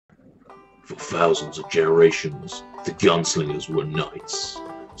For thousands of generations, the Gunslingers were knights,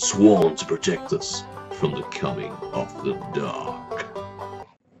 sworn to protect us from the coming of the dark.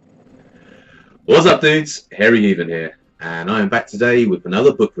 What's up, dudes? Heathen here, and I am back today with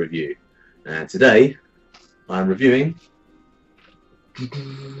another book review. And today, I'm reviewing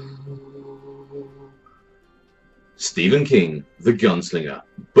Stephen King, The Gunslinger,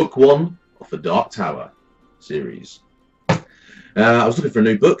 Book 1 of the Dark Tower series. I was looking for a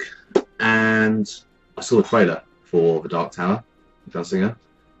new book, and I saw the trailer for The Dark Tower, The Gunslinger,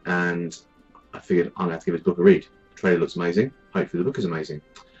 and I figured I'm going to have to give this book a read. The trailer looks amazing. Hopefully the book is amazing.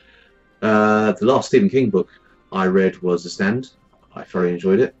 The last Stephen King book I read was The Stand. I thoroughly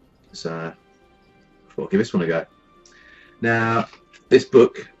enjoyed it, so I thought I'd give this one a go. Now, this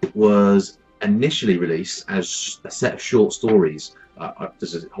book was initially released as a set of short stories.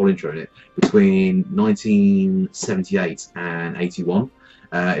 There's a whole intro in it, between 1978 and 81.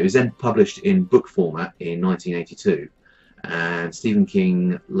 It was then published in book format in 1982, and Stephen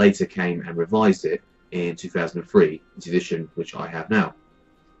King later came and revised it in 2003, this edition which I have now.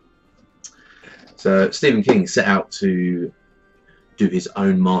 So Stephen King set out to do his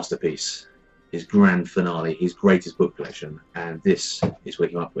own masterpiece, his grand finale, his greatest book collection, and this is what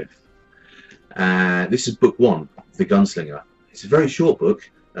he came up with. This is book 1, The Gunslinger. It's a very short book,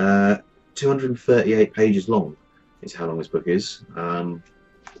 238 pages long is how long this book is.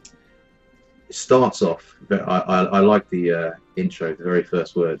 It starts off, I like the intro, the very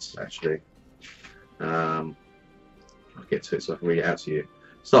first words actually. I'll get to it so I can read it out to you. It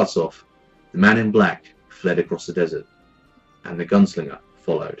starts off, the man in black fled across the desert, and the gunslinger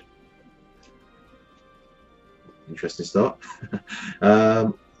followed. Interesting start.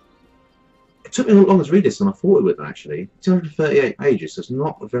 It took me a lot longer to read this than I thought it would, actually. 238 pages, so it's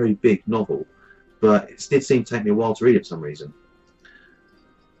not a very big novel, but it did seem to take me a while to read it for some reason.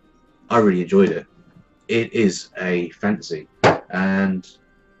 I really enjoyed it. It is a fantasy, and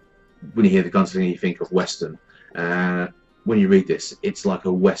when you hear The Gunslinger you think of Western. When you read this, it's like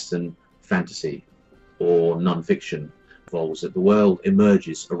a Western fantasy or non-fiction. Involves that the world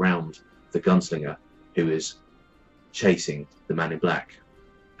emerges around the gunslinger who is chasing the man in black,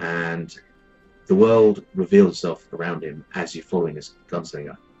 and the world reveals itself around him as you're following this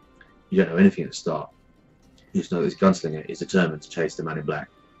gunslinger. You don't know anything at the start. You just know this gunslinger is determined to chase the man in black.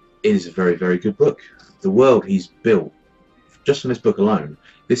 It is a very, very good book. The world he's built, just from this book alone,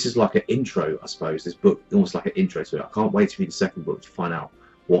 this is like an intro, I suppose. This book, almost like an intro to it. I can't wait to read the second book to find out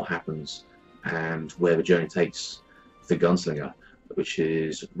what happens and where the journey takes the gunslinger, which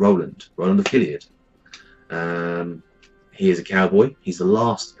is Roland of Gilead. He is a cowboy. He's the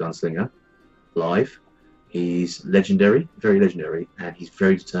last gunslinger alive. He's legendary, very legendary, and he's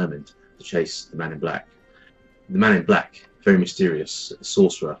very determined to chase the man in black. The man in black, very mysterious, a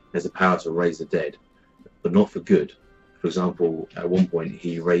sorcerer, has the power to raise the dead, but not for good. For example, at one point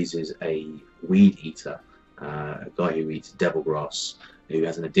he raises a weed eater, a guy who eats devil grass, who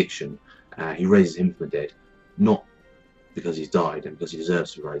has an addiction. He raises him from the dead, not because he's died and because he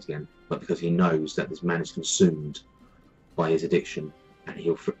deserves to rise again, but because he knows that this man is consumed by his addiction, and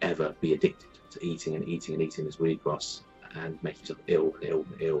he'll forever be addicted to eating and eating and eating this weed grass and making himself ill and ill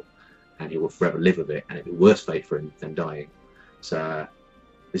and ill, and he will forever live with it, and it'll be worse fate for him than dying. So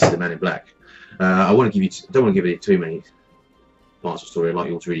this is the man in black. I don't want to give you too many parts of the story. I'd like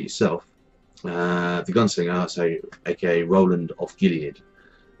you all to read it yourself. The gunslinger, so aka Roland of Gilead,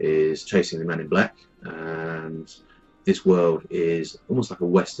 is chasing the man in black, and this world is almost like a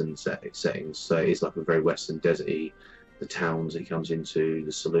western setting. So it's like a very western, deserty. The towns he comes into,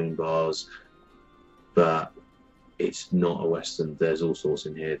 the saloon bars, but it's not a western. There's all sorts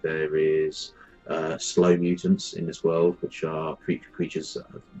in here. There is slow mutants in this world, which are creatures,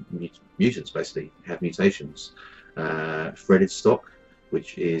 mutants basically, have mutations. Threaded stock,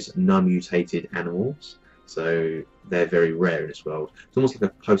 which is non-mutated animals, so they're very rare in this world. It's almost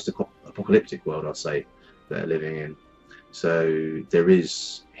like a post-apocalyptic world, I'd say, that they're living in. So there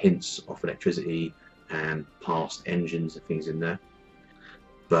is hints of electricity and past engines and things in there,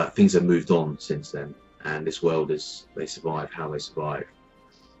 but things have moved on since then, and this world is, they survive how they survive.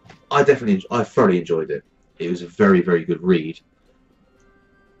 I thoroughly enjoyed it. It was a very, very good read.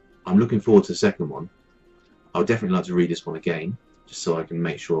 I'm looking forward to the second one. I would definitely like to read this one again, just so I can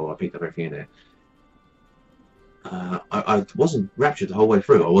make sure I picked up everything in it. I wasn't raptured the whole way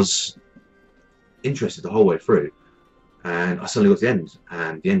through. I was interested the whole way through, and I suddenly got to the end,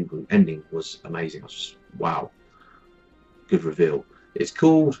 and the ending was amazing. I was just, wow, good reveal. It's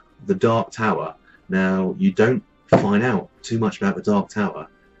called The Dark Tower. Now, you don't find out too much about the Dark Tower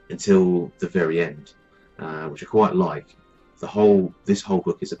until the very end, which I quite like. this whole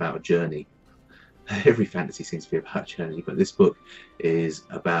book is about a journey. Every fantasy seems to be about a journey, but this book is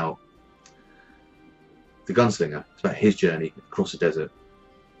about the gunslinger. It's about his journey across the desert,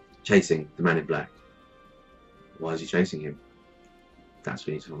 chasing the man in black. Why is he chasing him? That's what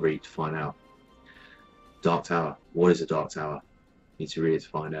you need to read to find out. Dark Tower. What is a Dark Tower? You need to read it to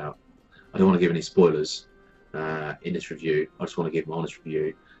find out. I don't want to give any spoilers in this review. I just want to give my honest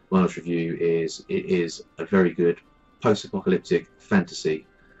review. My honest review is it is a very good post-apocalyptic fantasy,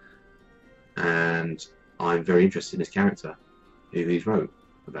 and I'm very interested in this character who he's wrote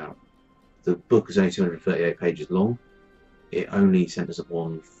about. The book is only 238 pages long. It only centers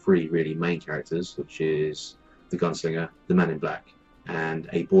upon 3 really main characters, which is the gunslinger, the man in black, and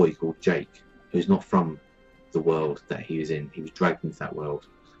a boy called Jake, who's not from the world that he was in. He was dragged into that world,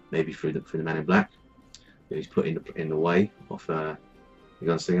 maybe through the man in black. He's put in the way of the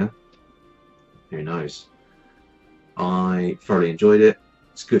gunslinger. Who knows? I thoroughly enjoyed it.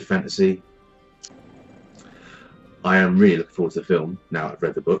 It's good fantasy. I am really looking forward to the film now I've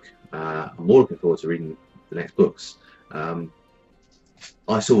read the book. I'm more looking forward to reading the next books.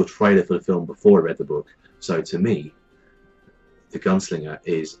 I saw a trailer for the film before I read the book, so to me, the gunslinger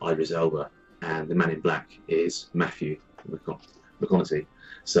is Idris Elba, and the man in black is Matthew McConaughey.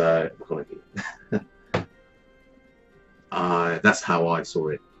 So McConaughey. That's how I saw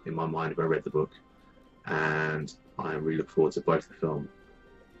it in my mind when I read the book, and I really look forward to both the film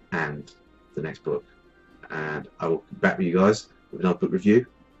and the next book. And I will be back with you guys with another book review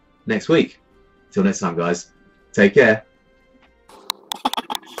next week. Till next time, guys, take care.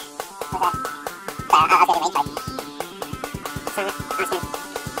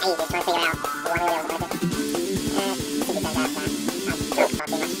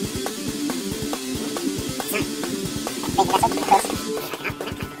 Thank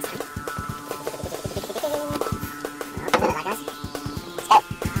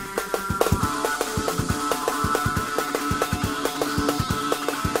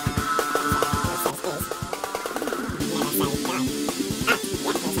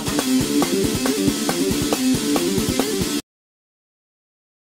you.